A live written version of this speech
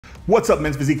What's up,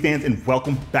 men's physique fans, and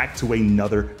welcome back to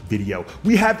another video.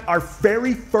 We have our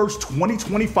very first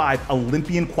 2025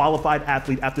 Olympian qualified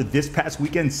athlete after this past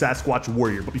weekend, Sasquatch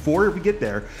Warrior. But before we get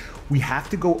there, we have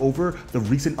to go over the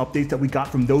recent updates that we got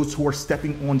from those who are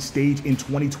stepping on stage in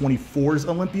 2024's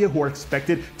Olympia, who are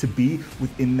expected to be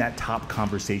within that top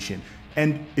conversation.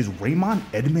 And is Raymont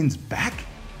Edmonds back?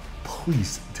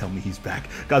 Please tell me he's back.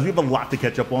 Guys, we have a lot to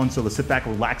catch up on, so let's sit back,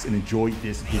 relax, and enjoy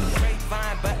this video.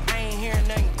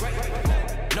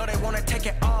 No, they wanna take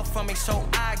it off from me, so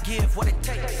I give what it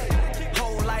takes.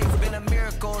 Whole life been a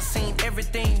miracle, seen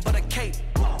everything but a cape.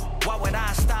 Why would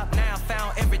I stop now?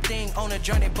 Found everything on a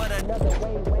journey, but another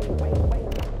way.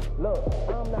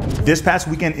 This past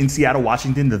weekend in Seattle,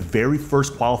 Washington, the very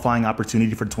first qualifying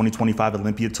opportunity for 2025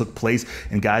 Olympia took place.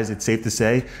 And guys, it's safe to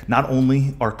say, not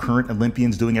only are current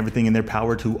Olympians doing everything in their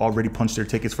power to already punch their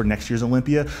tickets for next year's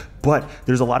Olympia, but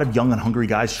there's a lot of young and hungry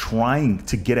guys trying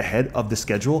to get ahead of the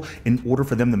schedule in order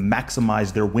for them to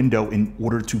maximize their window in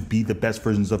order to be the best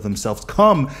versions of themselves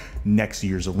come next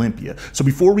year's Olympia. So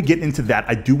before we get into that,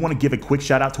 I do want to give a quick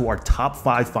shout out to our top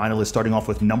 5 finalists, starting off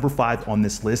with number 5 on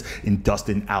this list in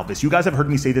Dustin Alves. You guys have heard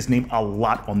me say this name a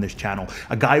lot on this channel.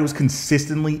 A guy who's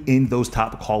consistently in those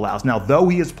top call outs. Now, though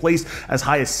he has placed as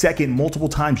high as second multiple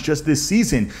times just this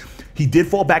season, he did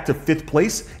fall back to 5th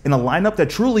place in a lineup that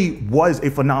truly was a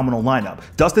phenomenal lineup.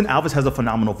 Dustin Alves has a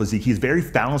phenomenal physique. He is very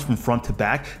balanced from front to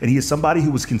back, and he is somebody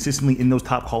who was consistently in those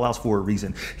top callouts for a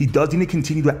reason. He does need to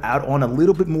continue to add on a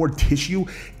little bit more tissue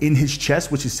in his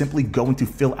chest, which is simply going to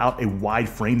fill out a wide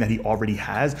frame that he already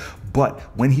has. But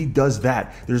when he does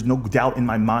that, there's no doubt in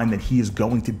my mind that he is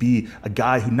going to be a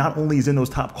guy who not only is in those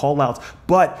top callouts,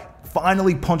 but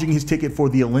finally punching his ticket for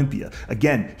the Olympia.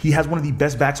 Again, he has one of the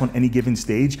best backs on any given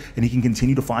stage, and he can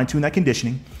continue to fine-tune that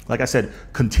conditioning. Like I said,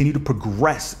 continue to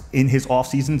progress in his off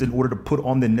seasons in order to put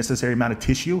on the necessary amount of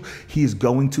tissue. He is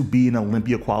going to be an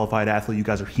Olympia qualified athlete. You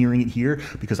guys are hearing it here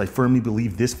because I firmly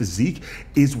believe this physique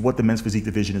is what the men's physique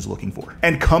division is looking for.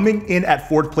 And coming in at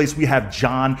 4th place, we have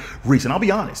John Reese. And I'll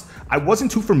be honest, I wasn't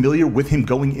too familiar with him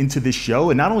going into this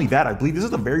show. And not only that, I believe this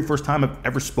is the very first time I've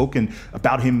ever spoken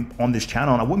about him on this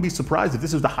channel. And I wouldn't be surprised if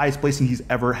this is the highest placing he's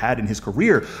ever had in his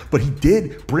career, but he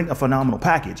did bring a phenomenal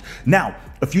package. Now,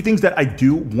 a few things that I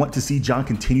do want to see John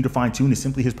continue to fine tune is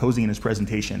simply his posing and his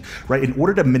presentation, right? In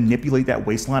order to manipulate that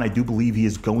waistline, I do believe he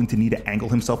is going to need to angle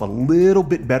himself a little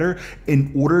bit better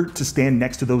in order to stand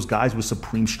next to those guys with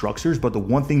supreme structures. But the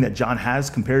one thing that John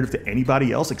has comparative to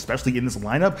anybody else, especially in this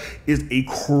lineup, is a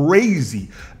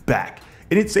crazy back.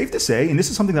 And it's safe to say, and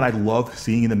this is something that I love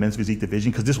seeing in the men's physique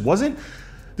division, because this wasn't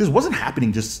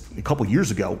happening just a couple years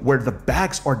ago, where the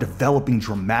backs are developing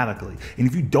dramatically. And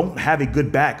if you don't have a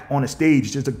good back on a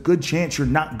stage, there's a good chance you're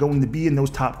not going to be in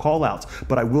those top call outs.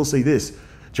 But I will say this,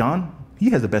 John, he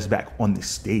has the best back on this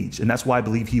stage, and that's why I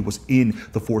believe he was in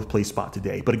the 4th place spot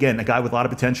today. But again, a guy with a lot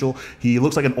of potential. He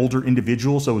looks like an older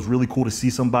individual, so it was really cool to see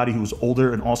somebody who's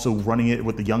older and also running it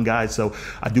with the young guys. So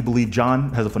I do believe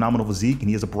John has a phenomenal physique, and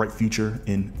he has a bright future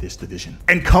in this division.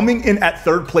 And coming in at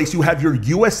 3rd place, you have your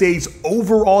USA's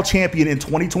overall champion in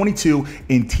 2022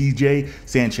 in TJ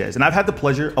Sanchez. And I've had the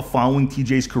pleasure of following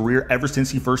TJ's career ever since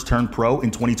he first turned pro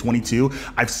in 2022.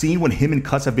 I've seen what him and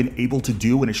Cuts have been able to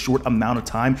do in a short amount of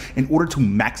time in order to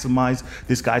maximize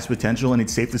this guy's potential. And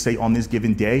it's safe to say on this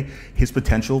given day, his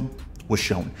potential was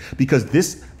shown, because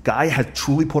this guy has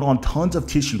truly put on tons of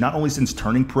tissue, not only since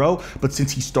turning pro, but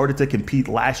since he started to compete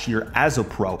last year as a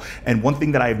pro. And one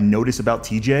thing that I have noticed about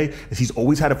TJ is he's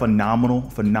always had a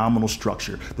phenomenal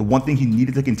structure. The one thing he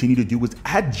needed to continue to do was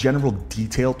add general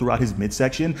detail throughout his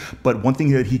midsection. But one thing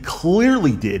that he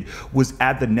clearly did was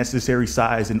add the necessary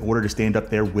size in order to stand up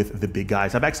there with the big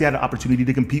guys. I've actually had an opportunity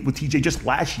to compete with TJ just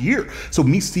last year. So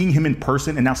me seeing him in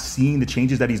person and now seeing the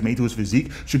changes that he's made to his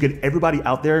physique should get everybody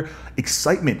out there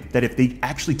excitement that if they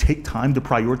actually take time to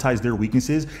prioritize their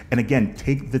weaknesses, and again,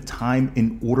 take the time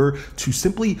in order to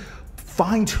simply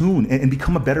fine tune and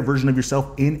become a better version of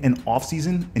yourself in an off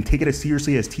season and take it as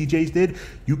seriously as TJ's did,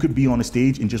 you could be on a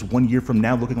stage in just 1 year from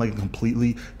now looking like a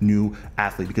completely new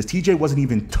athlete, because TJ wasn't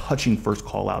even touching first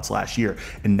call outs last year.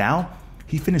 And now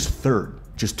he finished 3rd,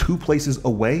 just 2 places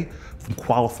away from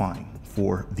qualifying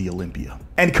for the Olympia.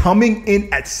 And coming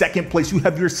in at 2nd place, you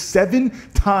have your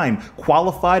 7-time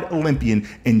qualified Olympian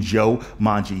in Joe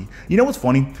Manji. You know what's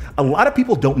funny? A lot of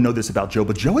people don't know this about Joe,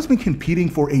 but Joe has been competing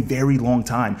for a very long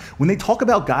time. When they talk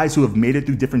about guys who have made it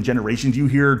through different generations, you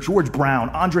hear George Brown,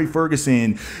 Andre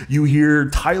Ferguson, you hear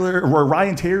Tyler or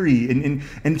Ryan Terry,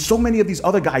 and so many of these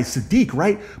other guys, Sadiq,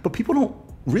 right? But people don't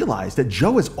realize that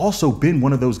Joe has also been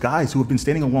one of those guys who have been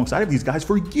standing alongside of these guys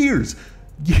for years.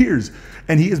 years.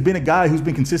 And he has been a guy who's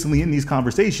been consistently in these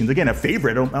conversations. Again, a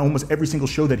favorite on almost every single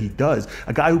show that he does.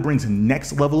 A guy who brings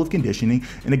next level of conditioning,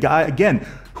 and a guy, again,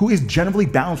 who is generally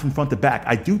balanced from front to back.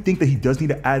 I do think that he does need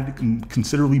to add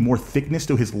considerably more thickness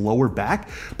to his lower back,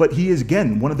 but he is,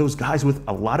 again, one of those guys with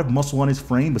a lot of muscle on his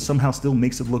frame, but somehow still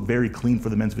makes it look very clean for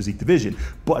the men's physique division.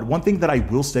 But one thing that I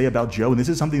will say about Joe, and this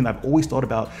is something that I've always thought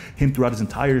about him throughout his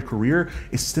entire career,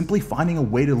 is simply finding a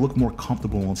way to look more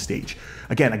comfortable on stage.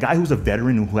 Again, a guy who's a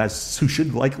veteran, who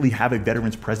should likely have a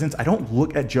veteran's presence. I don't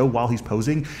look at Joe while he's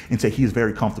posing and say he is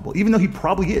very comfortable, even though he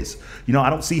probably is. You know, I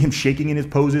don't see him shaking in his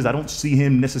poses. I don't see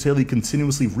him necessarily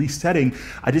continuously resetting.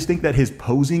 I just think that his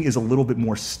posing is a little bit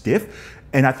more stiff.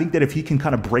 And I think that if he can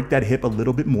kind of break that hip a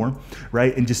little bit more,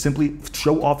 right, and just simply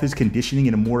show off his conditioning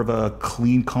in a more of a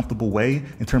clean, comfortable way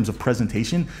in terms of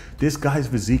presentation, this guy's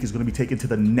physique is going to be taken to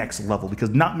the next level,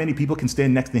 because not many people can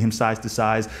stand next to him size to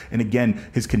size. And again,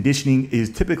 his conditioning is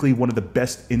typically one of the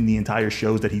best in the entire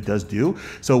shows that he does do.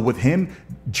 So with him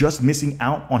just missing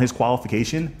out on his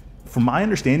qualification, from my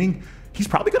understanding, he's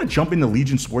probably going to jump into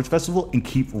Legion Sports Festival and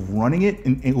keep running it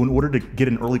in order to get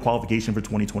an early qualification for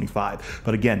 2025.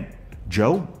 But again,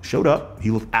 Joe showed up.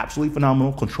 He looked absolutely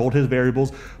phenomenal, controlled his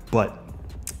variables, but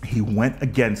he went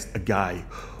against a guy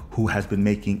who has been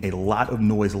making a lot of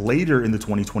noise later in the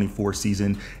 2024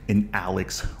 season in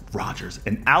Alex Rogers.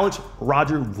 And Alex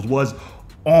Rogers was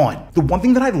on. The one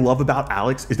thing that I love about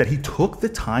Alex is that he took the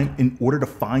time in order to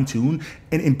fine tune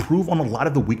and improve on a lot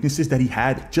of the weaknesses that he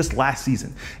had just last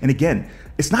season. And again,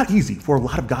 it's not easy for a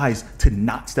lot of guys to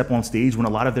not step on stage when a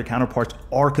lot of their counterparts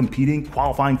are competing,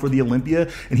 qualifying for the Olympia.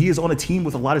 And he is on a team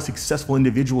with a lot of successful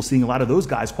individuals, seeing a lot of those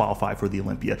guys qualify for the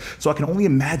Olympia. So I can only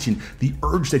imagine the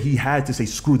urge that he had to say,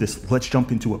 screw this, let's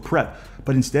jump into a prep.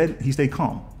 But instead, he stayed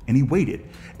calm and he waited.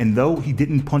 And though he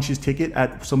didn't punch his ticket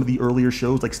at some of the earlier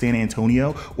shows like San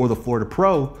Antonio or the Florida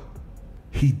Pro,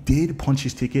 he did punch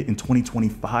his ticket in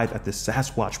 2025 at the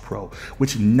Sasquatch Pro,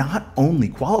 which not only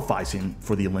qualifies him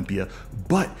for the Olympia,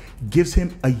 but gives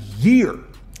him a year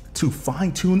to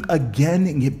fine tune again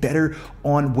and get better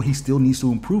on what he still needs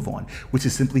to improve on, which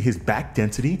is simply his back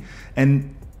density.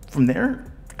 And from there,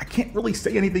 I can't really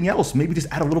say anything else. Maybe just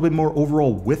add a little bit more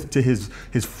overall width to his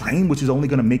frame, which is only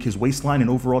going to make his waistline and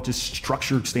overall just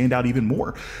structure stand out even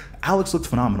more. Alex looks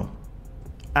phenomenal.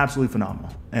 Absolutely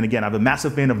phenomenal. And again, I'm a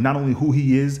massive fan of not only who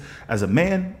he is as a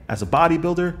man, as a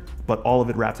bodybuilder, but all of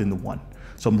it wrapped into one.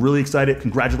 So I'm really excited.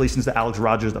 Congratulations to Alex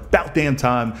Rogers. About damn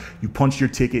time you punched your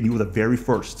ticket and you were the very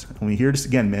first. When we hear this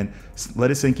again, man, let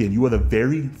it sink in. You were the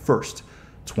very first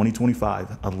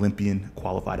 2025 Olympian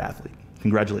qualified athlete.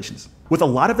 Congratulations. With a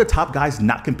lot of the top guys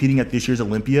not competing at this year's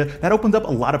Olympia, that opened up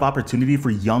a lot of opportunity for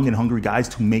young and hungry guys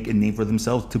to make a name for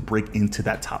themselves, to break into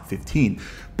that top 15.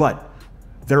 But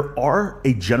there are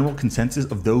a general consensus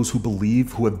of those who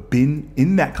believe, who have been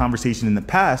in that conversation in the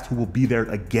past, who will be there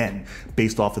again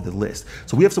based off of the list.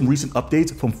 So we have some recent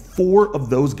updates from 4 of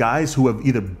those guys who have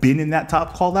either been in that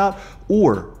top call out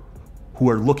or who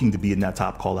are looking to be in that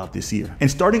top call out this year. And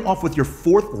starting off with your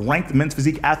 4th ranked men's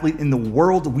physique athlete in the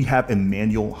world, we have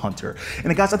Emmanuel Hunter.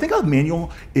 And guys, I think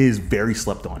Emmanuel is very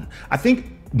slept on. I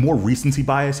think more recency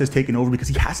bias has taken over because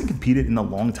he hasn't competed in a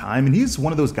long time, and he's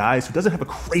one of those guys who doesn't have a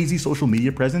crazy social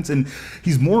media presence, and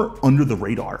he's more under the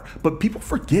radar. But people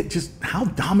forget just how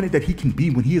dominant that he can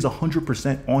be when he is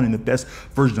 100% on in the best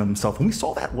version of himself. And we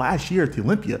saw that last year at the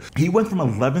Olympia. He went from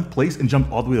 11th place and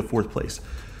jumped all the way to 4th place.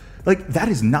 Like, that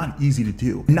is not easy to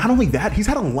do. Not only that, he's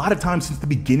had a lot of time since the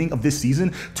beginning of this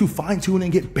season to fine tune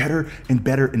and get better and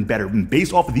better and better. And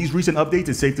based off of these recent updates,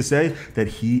 it's safe to say that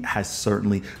he has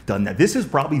certainly done that. This is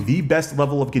probably the best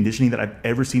level of conditioning that I've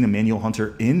ever seen Emmanuel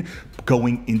Hunter in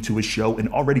going into a show, and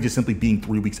already just simply being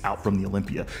 3 weeks out from the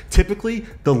Olympia. Typically,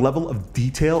 the level of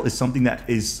detail is something that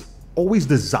is always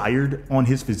desired on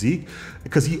his physique,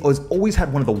 because he has always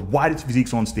had one of the widest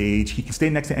physiques on stage. He can stay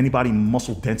next to anybody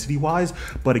muscle density wise,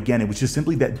 but again, it was just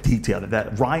simply that detail,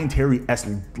 that Ryan Terry-esque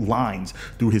lines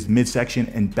through his midsection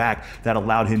and back that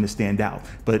allowed him to stand out.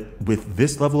 But with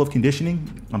this level of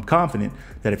conditioning, I'm confident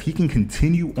that if he can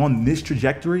continue on this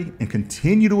trajectory and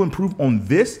continue to improve on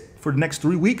this for the next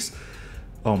 3 weeks,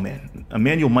 oh man,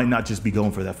 Emmanuel might not just be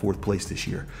going for that 4th place this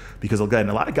year, because again,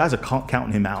 a lot of guys are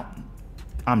counting him out.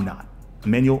 I'm not.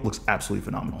 Emmanuel looks absolutely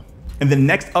phenomenal. And the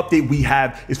next update we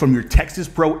have is from your Texas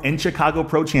Pro and Chicago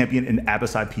Pro champion in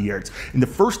Abisai Pierres. And the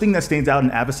first thing that stands out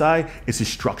in Abisai is his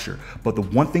structure. But the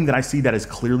one thing that I see that has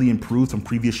clearly improved from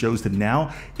previous shows to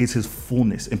now is his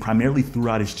fullness, and primarily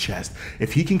throughout his chest.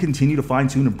 If he can continue to fine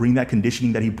tune and bring that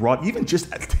conditioning that he brought, even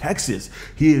just at Texas,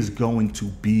 he is going to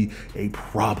be a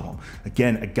problem.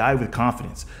 Again, a guy with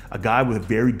confidence, a guy with a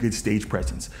very good stage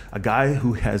presence, a guy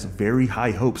who has very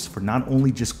high hopes for not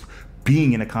only just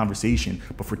being in a conversation,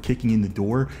 but for kicking in the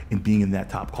door and being in that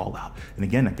top call out. And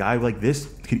again, a guy like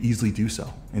this could easily do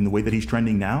so. And the way that he's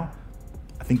trending now,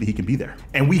 I think that he can be there.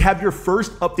 And we have your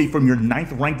first update from your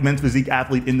 9th ranked men's physique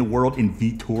athlete in the world in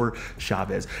Vitor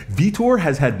Chavez. Vitor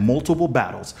has had multiple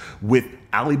battles with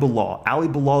Ali Bilal. Ali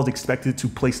Bilal is expected to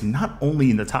place not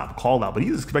only in the top call out, but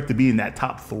he's expected to be in that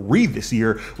top 3 this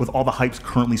year with all the hypes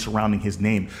currently surrounding his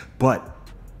name. But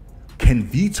can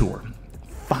Vitor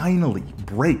finally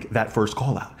break that first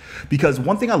call out? Because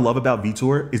one thing I love about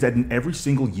Vitor is that in every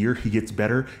single year he gets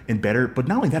better and better, but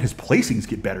not only that, his placings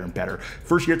get better and better.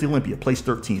 First year at the Olympia, placed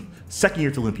 13th. Second year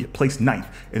at the Olympia, placed 9th.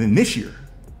 And then this year,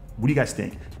 what do you guys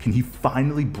think? Can he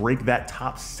finally break that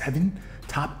top 7,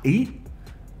 top 8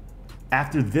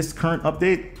 after this current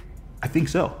update? I think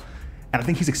so. And I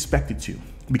think he's expected to.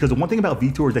 Because the one thing about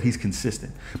Vitor is that he's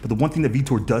consistent. But the one thing that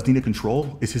Vitor does need to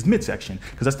control is his midsection.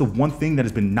 Because that's the one thing that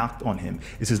has been knocked on him,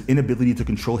 is his inability to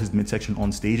control his midsection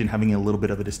on stage and having a little bit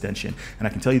of a distension. And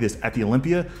I can tell you this, at the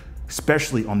Olympia,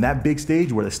 especially on that big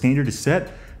stage where the standard is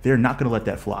set, they're not going to let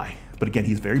that fly. But again,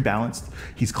 he's very balanced.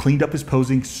 He's cleaned up his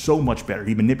posing so much better.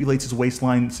 He manipulates his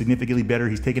waistline significantly better.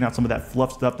 He's taken out some of that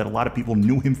fluff stuff that a lot of people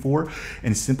knew him for,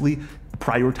 and simply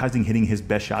prioritizing hitting his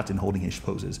best shots and holding his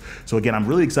poses. So again, I'm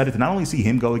really excited to not only see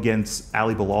him go against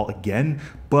Ali Bilal again,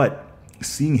 but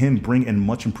seeing him bring a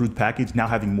much improved package, now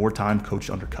having more time coached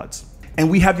undercuts.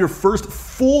 And we have your first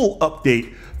full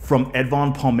update from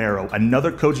Edvon Palmero,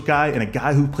 another coach guy and a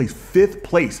guy who placed 5th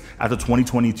place at the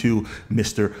 2022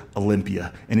 Mr.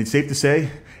 Olympia. And it's safe to say,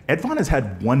 Edvon has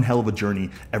had one hell of a journey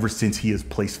ever since he has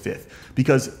placed 5th.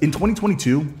 Because in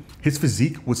 2022, his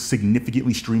physique was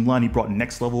significantly streamlined. He brought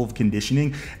next level of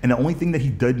conditioning. And the only thing that he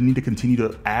did need to continue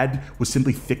to add was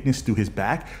simply thickness through his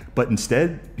back. But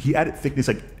instead, he added thickness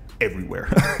like everywhere.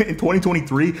 In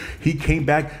 2023, he came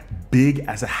back big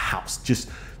as a house, just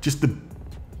the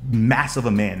mass of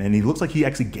a man. And he looks like he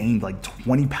actually gained like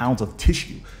 20 pounds of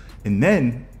tissue. And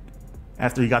then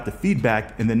after he got the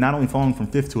feedback, and then not only falling from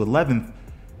 5th to 11th,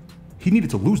 he needed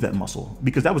to lose that muscle,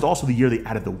 because that was also the year they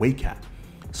added the weight cap.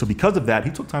 So because of that,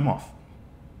 he took time off.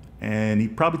 And he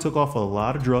probably took off a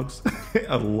lot of drugs,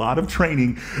 a lot of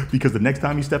training, because the next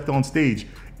time he stepped on stage,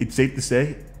 it's safe to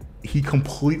say, he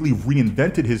completely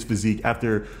reinvented his physique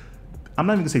after, I'm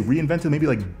not even gonna say reinvented, maybe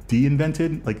like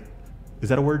de-invented, like, is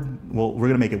that a word? Well, we're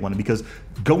gonna make it one, because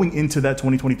going into that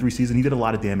 2023 season, he did a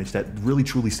lot of damage that really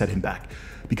truly set him back.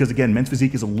 Because again, men's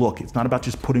physique is a look. It's not about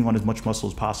just putting on as much muscle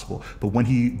as possible. But when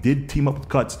he did team up with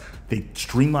Cuts, they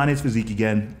streamlined his physique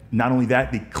again. Not only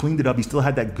that, they cleaned it up. He still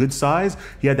had that good size.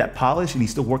 He had that polish, and he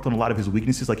still worked on a lot of his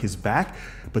weaknesses like his back.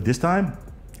 But this time,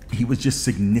 he was just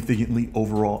significantly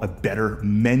overall a better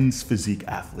men's physique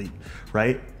athlete,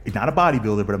 right? Not a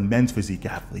bodybuilder, but a men's physique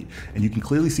athlete. And you can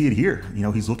clearly see it here. You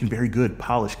know, he's looking very good,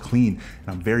 polished, clean. And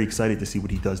I'm very excited to see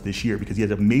what he does this year, because he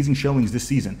has amazing showings this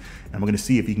season. And we're gonna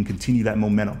see if he can continue that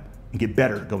momentum and get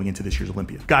better going into this year's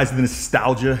Olympia. Guys, the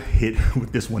nostalgia hit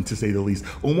with this one, to say the least.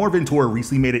 Omar Ventura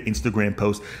recently made an Instagram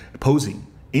post posing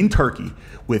in Turkey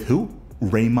with who?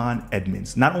 Raymont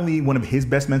Edmonds. Not only one of his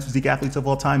best men's physique athletes of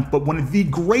all time, but one of the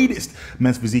greatest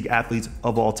men's physique athletes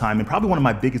of all time, and probably one of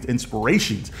my biggest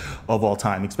inspirations of all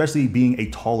time, especially being a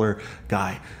taller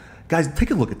guy. Guys, take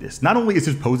a look at this. Not only is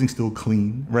his posing still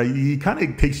clean, right? He kind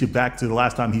of takes you back to the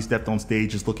last time he stepped on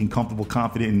stage, just looking comfortable,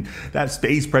 confident, and that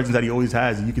stage presence that he always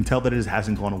has, and you can tell that it just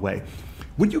hasn't gone away.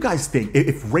 What do you guys think?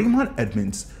 If Raymont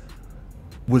Edmonds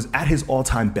was at his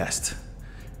all-time best,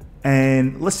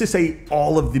 and let's just say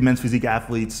all of the men's physique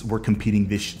athletes were competing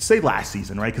say last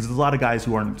season, right? Because there's a lot of guys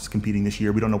who aren't competing this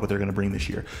year. We don't know what they're going to bring this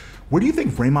year. Where do you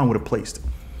think Raymond would have placed?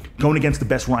 Going against the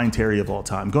best Ryan Terry of all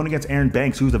time, going against Aaron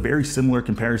Banks, who's a very similar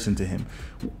comparison to him.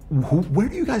 Where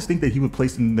do you guys think that he would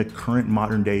place in the current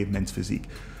modern day men's physique?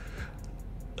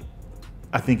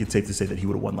 I think it's safe to say that he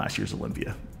would have won last year's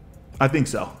Olympia. I think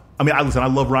so. I mean, listen, I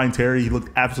love Ryan Terry. He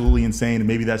looked absolutely insane, and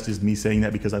maybe that's just me saying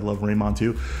that because I love Raymond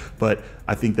too. But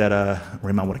I think that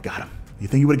Raymond would have got him. You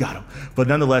think he would have got him. But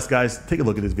nonetheless, guys, take a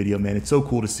look at this video, man. It's so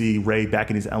cool to see Ray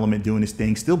back in his element, doing his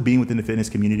thing, still being within the fitness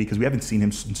community, because we haven't seen him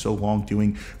in so long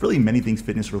doing really many things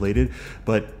fitness related.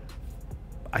 But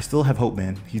I still have hope,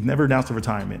 man. He's never announced a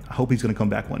retirement. I hope he's going to come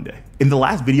back one day. In the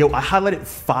last video, I highlighted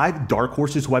 5 dark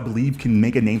horses who I believe can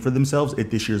make a name for themselves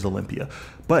at this year's Olympia.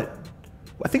 But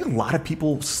I think a lot of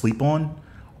people sleep on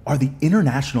are the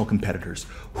international competitors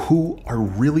who are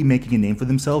really making a name for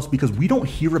themselves, because we don't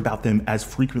hear about them as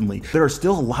frequently. There are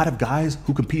still a lot of guys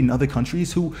who compete in other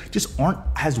countries who just aren't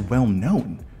as well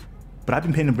known. But I've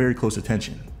been paying very close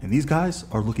attention, and these guys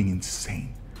are looking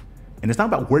insane. And it's not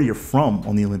about where you're from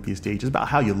on the Olympia stage, it's about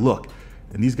how you look.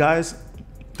 And these guys,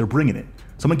 they're bringing it.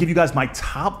 So I'm gonna give you guys my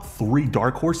top 3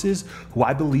 dark horses who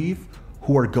I believe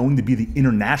who are going to be the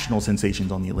international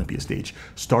sensations on the Olympia stage.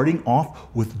 Starting off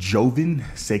with Jovan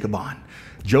Sasquatch.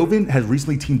 Jovan has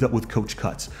recently teamed up with Coach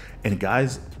Cuts. And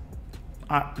guys,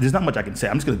 there's not much I can say.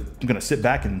 I'm gonna sit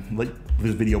back and let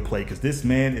this video play, because this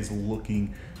man is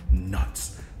looking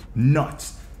nuts.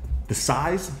 Nuts. The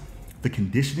size, the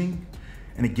conditioning,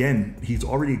 and again, he's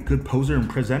already a good poser and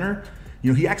presenter.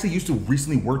 You know, he actually used to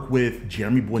recently work with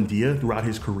Jeremy Buendia throughout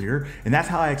his career, and that's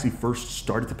how I actually first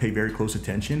started to pay very close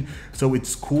attention. So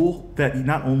it's cool that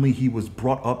not only he was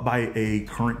brought up by a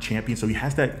current champion, so he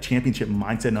has that championship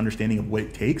mindset and understanding of what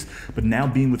it takes, but now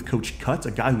being with Coach Cuts,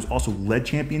 a guy who's also led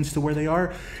champions to where they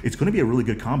are, it's gonna be a really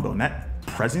good combo. And that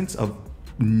presence of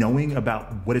knowing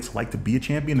about what it's like to be a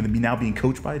champion and then now being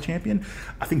coached by a champion,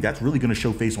 I think that's really going to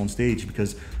show face on stage,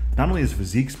 because not only is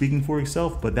physique speaking for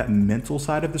itself, but that mental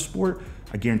side of the sport,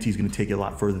 I guarantee is going to take it a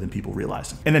lot further than people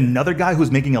realize. And another guy who's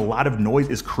making a lot of noise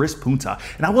is Chris Punta.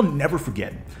 And I will never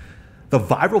forget the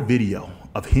viral video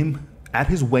of him at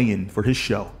his weigh-in for his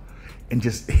show and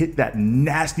just hit that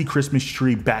nasty Christmas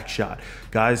tree back shot.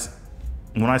 Guys,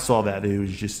 when I saw that, it was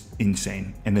just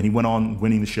insane. And then he went on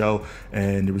winning the show,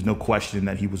 and there was no question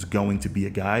that he was going to be a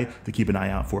guy to keep an eye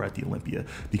out for at the Olympia.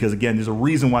 Because again, there's a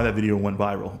reason why that video went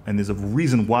viral, and there's a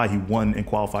reason why he won and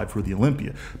qualified for the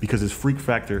Olympia, because his freak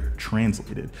factor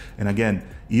translated. And again,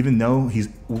 even though he's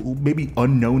maybe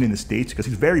unknown in the States, because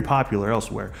he's very popular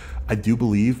elsewhere, I do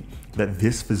believe that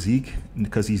this physique,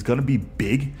 because he's gonna be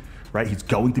big, right? He's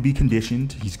going to be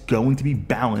conditioned, he's going to be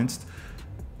balanced.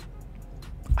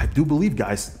 I do believe,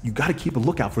 guys, you got to keep a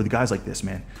lookout for the guys like this,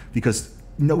 man, because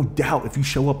no doubt if you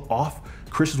show up off,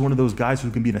 Chris is one of those guys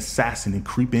who can be an assassin and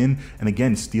creep in and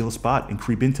again steal a spot and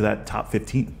creep into that top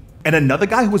 15. And another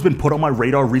guy who has been put on my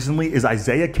radar recently is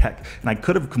Isaiah Keck. And I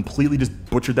could have completely just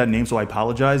butchered that name, so I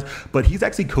apologize, but he's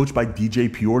actually coached by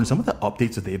DJ Pure, and some of the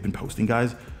updates that they've been posting,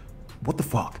 guys, what the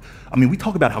fuck? I mean, we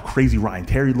talk about how crazy Ryan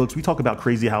Terry looks. We talk about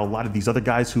crazy how a lot of these other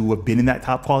guys who have been in that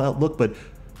top call out look, but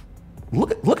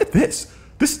look at this.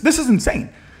 This is insane.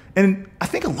 And I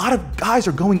think a lot of guys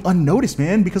are going unnoticed,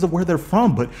 man, because of where they're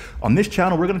from. But on this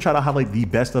channel, we're going to try to highlight the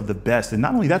best of the best. And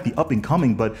not only that, the up and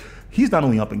coming, but he's not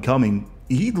only up and coming,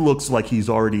 he looks like he's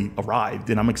already arrived.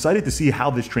 And I'm excited to see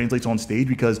how this translates on stage,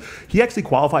 because he actually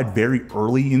qualified very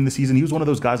early in the season. He was one of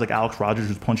those guys like Alex Rogers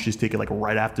who's punched his ticket like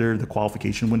right after the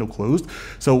qualification window closed.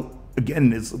 So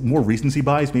again, it's more recency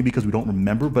bias, maybe because we don't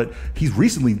remember, but he's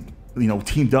recently, you know,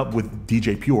 teamed up with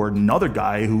DJ Pure, another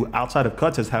guy who outside of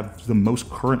Cuts has have the most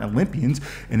current Olympians,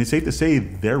 and it's safe to say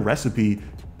their recipe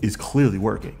is clearly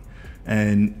working.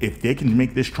 And if they can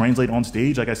make this translate on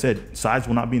stage, like I said, size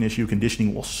will not be an issue,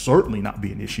 conditioning will certainly not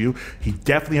be an issue. He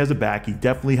definitely has a back, he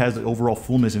definitely has the overall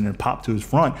fullness and a pop to his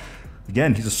front.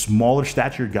 Again, he's a smaller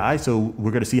statured guy, so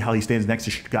we're gonna see how he stands next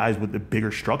to guys with the bigger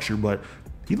structure, but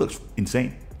he looks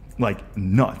insane. Like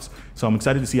nuts. So I'm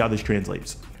excited to see how this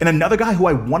translates. And another guy who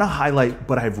I want to highlight,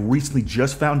 but I've recently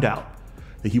just found out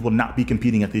that he will not be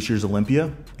competing at this year's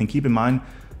Olympia. And keep in mind,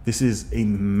 this is a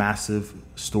massive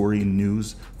story and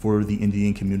news for the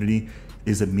Indian community,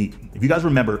 is Amit. If you guys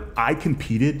remember, I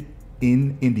competed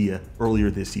in India earlier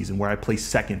this season where I placed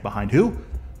second behind who?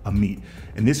 Amit.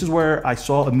 And this is where I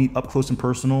saw Amit up close and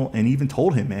personal and even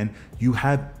told him, man, you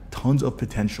have tons of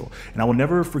potential. And I will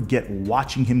never forget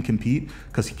watching him compete,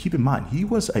 because keep in mind, he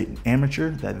was an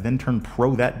amateur that then turned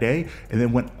pro that day and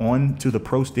then went on to the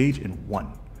pro stage and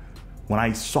won. When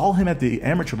I saw him at the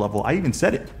amateur level, I even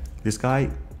said it, this guy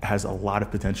has a lot of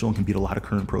potential and can beat a lot of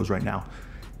current pros right now.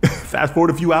 Fast forward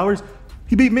a few hours,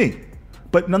 he beat me.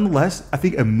 But nonetheless, I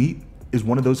think Amit is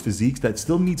one of those physiques that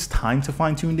still needs time to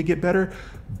fine tune to get better,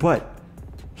 but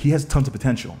he has tons of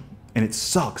potential. And it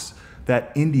sucks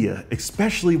that India,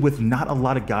 especially with not a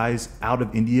lot of guys out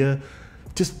of India,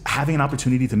 just having an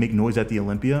opportunity to make noise at the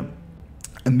Olympia,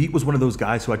 Amit was one of those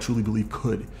guys who I truly believe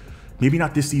could. Maybe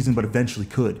not this season, but eventually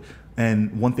could.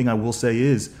 And one thing I will say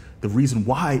is the reason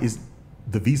why is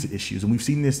the visa issues. And we've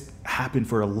seen this happen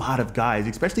for a lot of guys,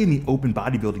 especially in the open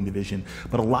bodybuilding division,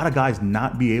 but a lot of guys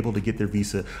not be able to get their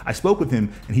visa. I spoke with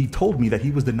him and he told me that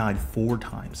he was denied 4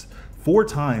 times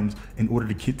in order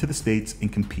to get to the States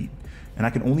and compete. And I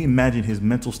can only imagine his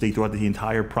mental state throughout the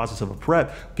entire process of a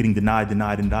prep, getting denied,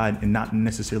 and not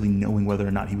necessarily knowing whether or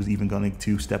not he was even going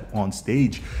to step on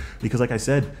stage. Because like I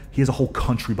said, he has a whole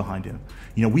country behind him.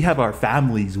 You know, we have our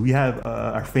families, we have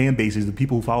our fan bases, the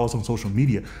people who follow us on social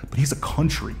media, but he's a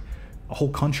country, a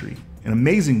whole country, an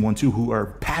amazing one too, who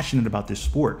are passionate about this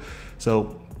sport.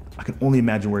 So I can only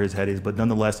imagine where his head is, but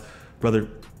nonetheless, brother,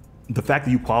 the fact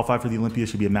that you qualify for the Olympia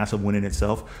should be a massive win in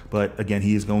itself. But again,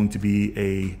 he is going to be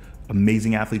an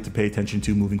amazing athlete to pay attention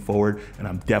to moving forward, and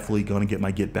I'm definitely going to get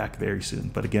my get back very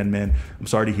soon. But again, man, I'm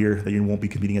sorry to hear that you won't be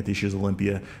competing at this year's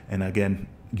Olympia, and again,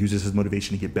 use this as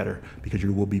motivation to get better, because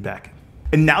you will be back.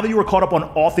 And now that you are caught up on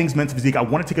all things men's physique, I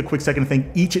want to take a quick second to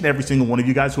thank each and every single one of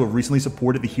you guys who have recently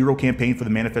supported the hero campaign for the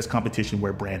Manifest competition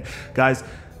wear brand. Guys,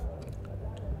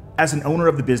 as an owner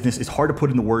of the business, it's hard to put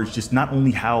into words just not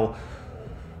only how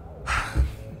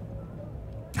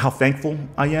thankful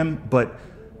I am, but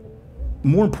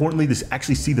more importantly, to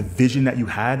actually see the vision that you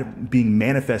had being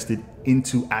manifested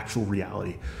into actual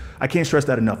reality. I can't stress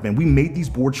that enough, man. We made these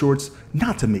board shorts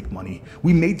not to make money.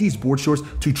 We made these board shorts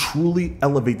to truly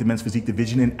elevate the men's physique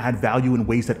division and add value in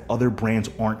ways that other brands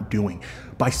aren't doing,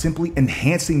 by simply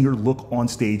enhancing your look on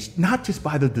stage, not just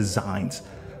by the designs,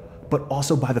 but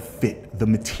also by the fit, the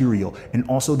material, and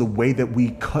also the way that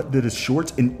we cut the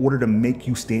shorts in order to make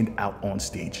you stand out on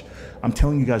stage. I'm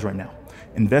telling you guys right now,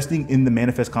 investing in the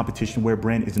Manifest competition wear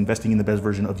brand is investing in the best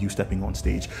version of you stepping on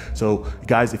stage. So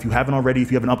guys, if you haven't already,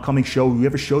 if you have an upcoming show, you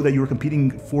have a show that you are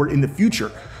competing for in the future,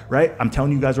 right? I'm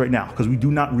telling you guys right now, because we do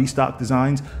not restock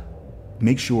designs,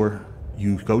 make sure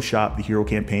you go shop the hero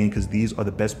campaign, because these are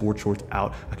the best board shorts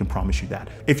out. I can promise you that.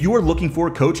 If you are looking for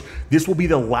a coach, this will be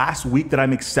the last week that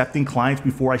I'm accepting clients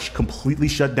before I completely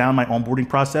shut down my onboarding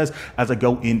process as I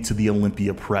go into the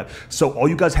Olympia prep. So all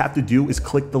you guys have to do is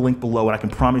click the link below, and I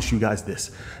can promise you guys this: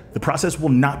 the process will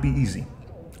not be easy.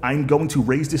 I'm going to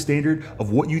raise the standard of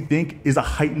what you think is a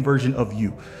heightened version of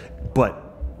you,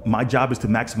 but my job is to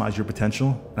maximize your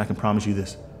potential, and I can promise you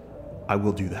this: I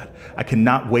will do that. I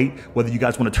cannot wait. Whether you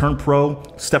guys want to turn pro,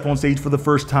 step on stage for the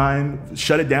first time,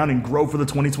 shut it down and grow for the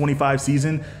 2025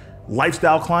 season,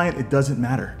 lifestyle client, it doesn't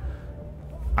matter.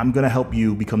 I'm going to help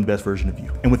you become the best version of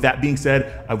you. And with that being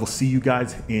said, I will see you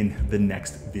guys in the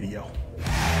next video.